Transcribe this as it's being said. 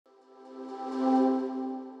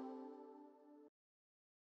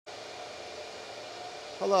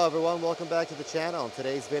Hello everyone, welcome back to the channel. In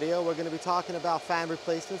today's video, we're going to be talking about fan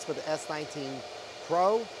replacements for the S19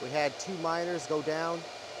 Pro. We had two miners go down.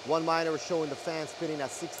 One miner was showing the fan spinning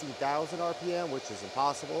at 16,000 RPM, which is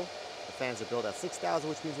impossible. The fans are built at 6,000,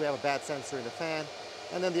 which means we have a bad sensor in the fan.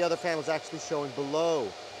 And then the other fan was actually showing below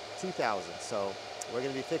 2,000. So we're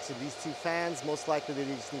going to be fixing these two fans. Most likely they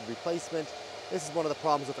just need replacement. This is one of the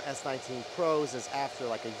problems with the S19 Pros is after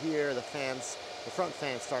like a year, the front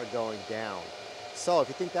fans start going down. So if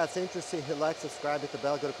you think that's interesting, hit like, subscribe, hit the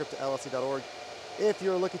bell, go to cryptollc.org. If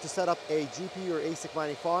you're looking to set up a GPU or ASIC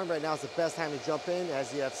mining farm, right now is the best time to jump in.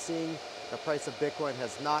 As you have seen, the price of Bitcoin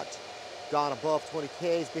has not gone above 20K.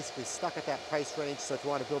 It's basically stuck at that price range. So if you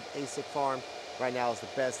want to build an ASIC farm, right now is the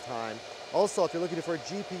best time. Also, if you're looking for a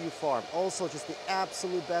GPU farm, also just the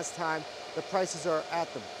absolute best time. The prices are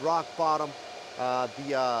at the rock bottom.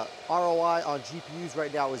 The ROI on GPUs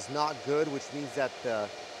right now is not good, which means that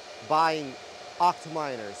buying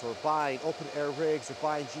octominers or buying open air rigs or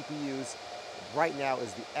buying GPUs right now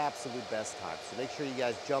is the absolute best time. So make sure you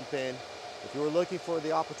guys jump in. If you were looking for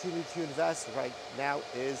the opportunity to invest, right now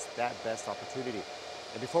is that best opportunity.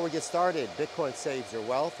 And before we get started, Bitcoin saves your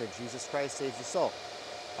wealth and Jesus Christ saves your soul.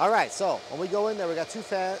 All right, so when we go in there, we got two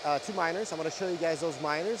miners. I'm going to show you guys those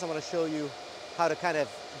miners. I'm going to show you how to kind of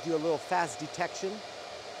do a little fast detection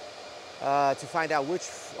to find out which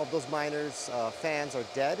of those miners' fans are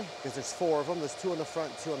dead, because there's four of them. There's two on the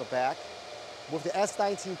front, two on the back. With the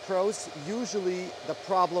S19 Pros, usually the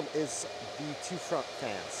problem is the two front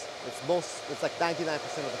fans. It's like 99%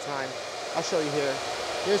 of the time. I'll show you here.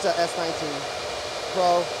 Here's the S19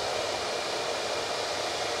 Pro.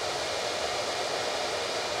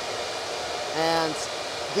 And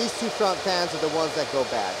these two front fans are the ones that go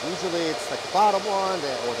bad. Usually it's like the bottom one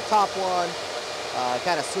or the top one.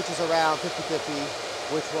 Kind of switches around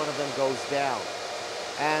 50-50 which one of them goes down.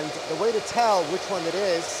 And the way to tell which one it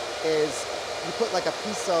is you put like a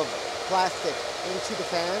piece of plastic into the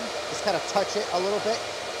fan, just kind of touch it a little bit.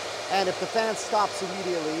 And if the fan stops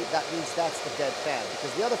immediately, that means that's the dead fan,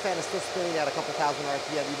 because the other fan is still spinning at a couple thousand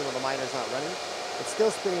RPM even though the miner's not running. It's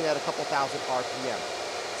still spinning at a couple thousand RPM.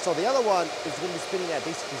 So the other one is going to be spinning at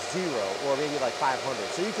basically 0 or maybe like 500.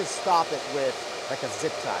 So you can stop it with like a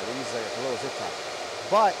zip tie. We use like a little zip tie.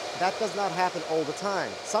 But that does not happen all the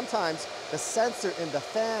time. Sometimes the sensor in the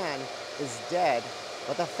fan is dead,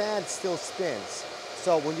 but the fan still spins.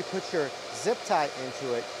 So when you put your zip tie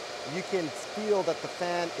into it, you can feel that the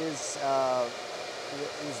fan you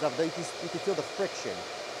can feel the friction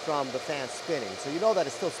from the fan spinning. So you know that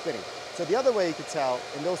it's still spinning. So the other way you can tell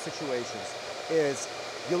in those situations is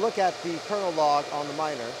you look at the kernel log on the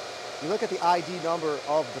miner, you look at the ID number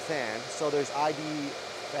of the fan. So there's ID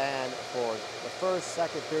fan for the first,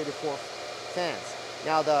 second, third, and fourth fans.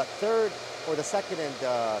 Now the third or the second and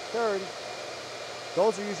third,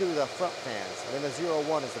 those are usually the front fans, and then the 0,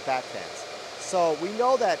 1 is the back fans. So we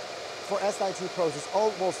know that for S19 Pros, it's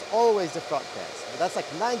almost always the front fans. That's like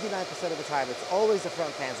 99% of the time, it's always the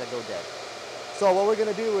front fans that go dead. So what we're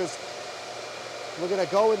gonna do is we're gonna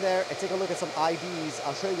go in there and take a look at some IDs.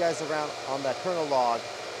 I'll show you guys around on that kernel log,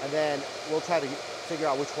 and then we'll try to figure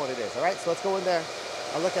out which one it is. All right, so let's go in there.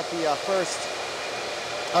 I'll look at the first.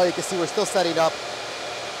 Oh, you can see we're still setting up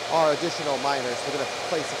our additional miners. We're going to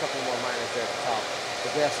place a couple more miners there at the top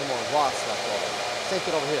because we have some more watts left over. Same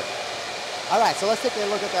thing over here. All right, so let's take a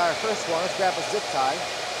look at our first one. Let's grab a zip tie.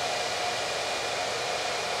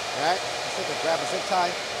 All right, grab a zip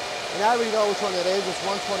tie. And I already know which one it is. It's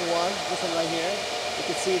 121, this one right here. You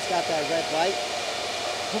can see it's got that red light.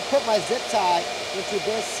 I'll put my zip tie into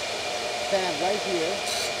this fan right here.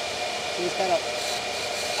 So it's kind of,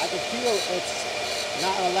 I can feel it's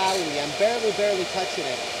not allowing me. I'm barely touching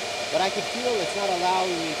it, but I can feel it's not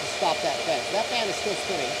allowing me to stop that fan. That fan is still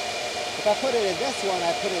spinning. If I put it in this one,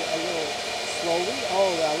 I put it a little slowly. Oh,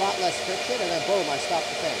 a lot less friction, and then boom, I stop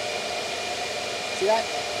the fan. See that?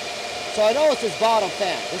 So I know it's this bottom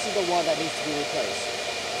fan. This is the one that needs to be replaced.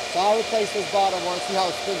 So I'll replace this bottom one. See how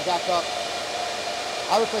it spins back up?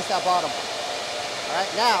 I'll replace that bottom one. All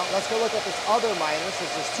right, now let's go look at this other miner, since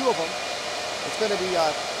there's two of them. It's going to be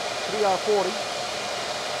 3R40.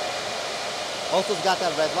 Also, it's got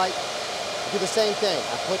that red light. Do the same thing.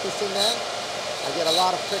 I put this in there. I get a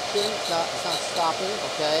lot of friction. It's not stopping.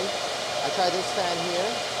 Okay. I try this fan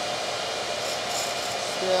here.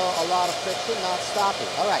 Still a lot of friction, not stopping.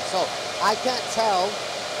 All right. So I can't tell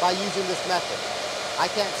by using this method. I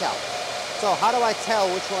can't tell. So how do I tell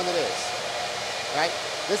which one it is? All right.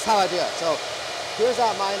 This is how I do it. So here's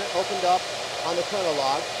that miner opened up on the kernel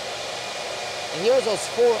log. And here's those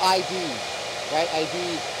four IDs, right?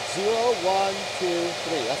 ID 0, 1, 2,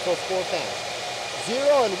 3. That's those four fans. 0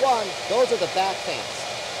 and 1, those are the back fans.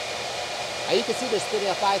 And you can see they're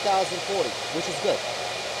spinning at 5,040, which is good.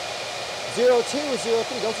 02,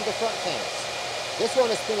 03, those are the front fans. This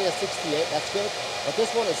one is spinning at 68, that's good. But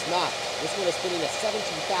this one is not. This one is spinning at 17,000,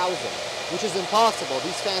 which is impossible.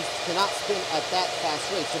 These fans cannot spin at that fast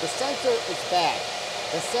rate. So the sensor is bad.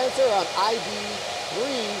 The sensor on ID3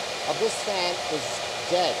 of this fan is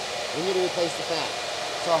dead. We need to replace the fan.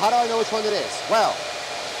 So how do I know which one it is? Well,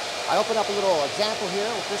 I open up a little example here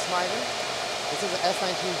with this miner. This is an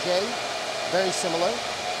S19j, very similar.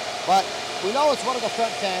 But we know it's one of the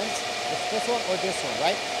front fans. It's this one or this one,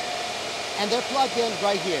 right? And they're plugged in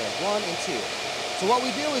right here, 1 and 2. So what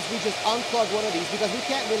we do is we just unplug one of these because we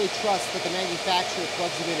can't really trust that the manufacturer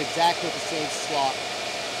plugs them in exactly at the same slot.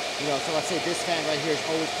 You know, so let's say this fan right here is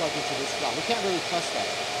always plugged into this slot. We can't really trust that.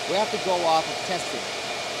 We have to go off of testing.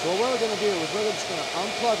 So what we're going to do is we're just going to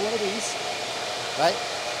unplug one of these, right?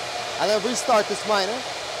 And then restart this miner,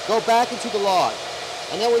 go back into the log.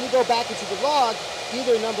 And then when you go back into the log,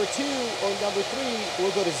 either number 2 or number 3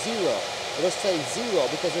 will go to 0. It'll say 0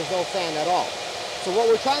 because there's no fan at all. So what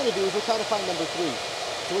we're trying to do is we're trying to find number 3.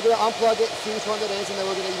 So we're going to unplug it, see which one it is, and then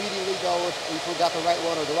we're going to immediately go if we got the right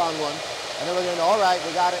one or the wrong one. And then we're going to know, all right,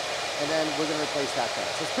 we got it, and then we're going to replace that fan.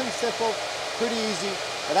 So it's pretty simple, pretty easy,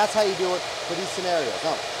 but that's how you do it for these scenarios.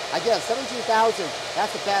 Now, again, 17,000,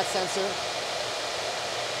 that's a bad sensor.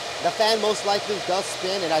 The fan most likely does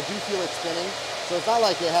spin, and I do feel it spinning. So it's not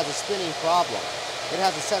like it has a spinning problem. It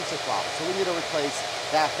has a sensor problem. So we need to replace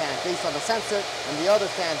that fan based on the sensor and the other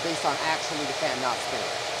fan based on actually the fan not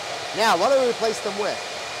spinning. Now, what do we replace them with?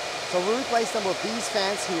 So we replace them with these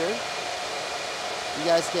fans here. You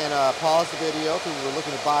guys can pause the video if we're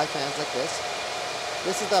looking to buy fans like this.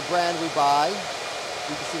 This is the brand we buy.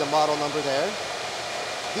 You can see the model number there.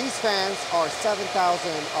 These fans are 7,000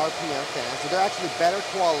 RPM fans, so they're actually better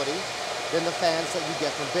quality than the fans that you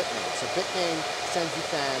get from Bitmain. So Bitmain sends you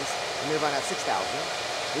fans and they run at 6,000.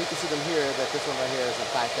 You can see them here, that this one right here is at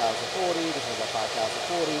 5,040, this one's at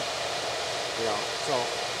 5,040, you know, so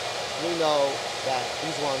we know that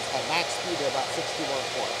these ones at max speed, they're about 61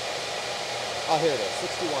 point. Oh, here it is,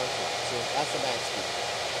 61 point, so that's the max speed.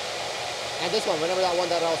 And this one, remember that one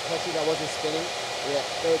that I was touching that wasn't spinning?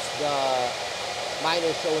 Yeah, it's the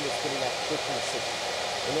miner showing it's spinning at 1560.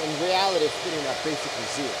 And in reality, it's spinning at basically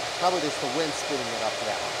 0. Probably just the wind spinning it up to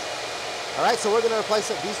that much. All right, so we're gonna replace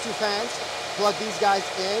these 2 fans, plug these guys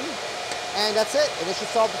in, and that's it. And it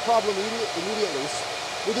should solve the problem immediately.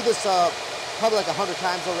 We did this probably like 100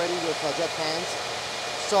 times already with jet fans.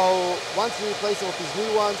 So once you replace it with these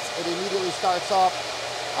new ones, it immediately starts off.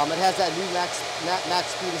 It has that new max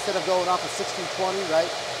speed. Instead of going off at 1620, right,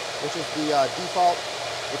 which is the default,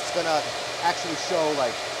 it's gonna actually show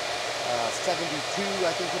like 72,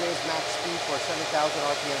 I think it is, max speed for a 7,000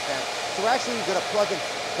 RPM fan. So we're actually gonna plug in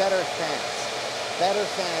better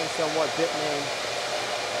fans than what Bitmain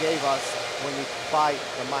gave us when we buy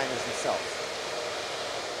the miners themselves.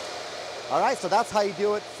 All right, so that's how you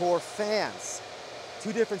do it for fans.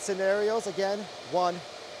 2 different scenarios. Again, one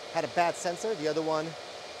had a bad sensor. The other one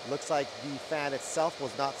looks like the fan itself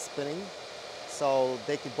was not spinning. So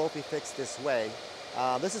they can both be fixed this way.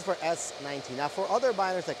 This is for S19. Now for other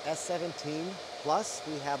miners like S17 Plus,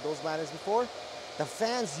 we have those miners before. The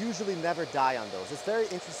fans usually never die on those. It's very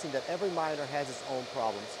interesting that every miner has its own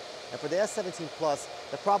problems. And for the S17 Plus,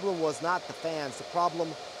 the problem was not the fans. The problem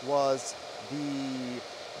was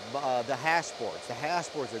the hash boards. The hash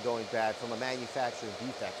boards are going bad from a manufacturing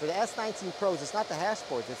defect. For the S19 Pros, it's not the hash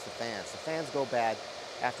boards, it's the fans. The fans go bad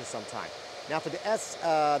after some time. Now for the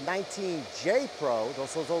S19j Pro,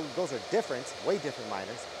 those are different, way different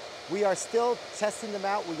miners. We are still testing them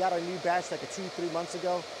out. We got our new batch like 2-3 months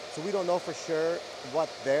ago, so we don't know for sure what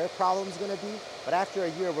their problem is going to be. But after a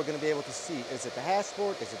year, we're going to be able to see, is it the hash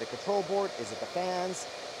board? Is it the control board? Is it the fans?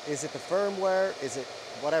 Is it the firmware? Is it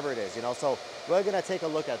whatever it is, you know? So we're going to take a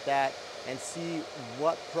look at that and see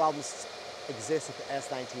what problems exist with the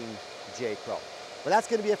S19j Pro. But that's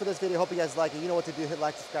going to be it for this video. Hope you guys like it. You know what to do. Hit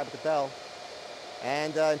like, subscribe, hit the bell.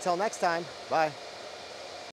 And until next time, bye.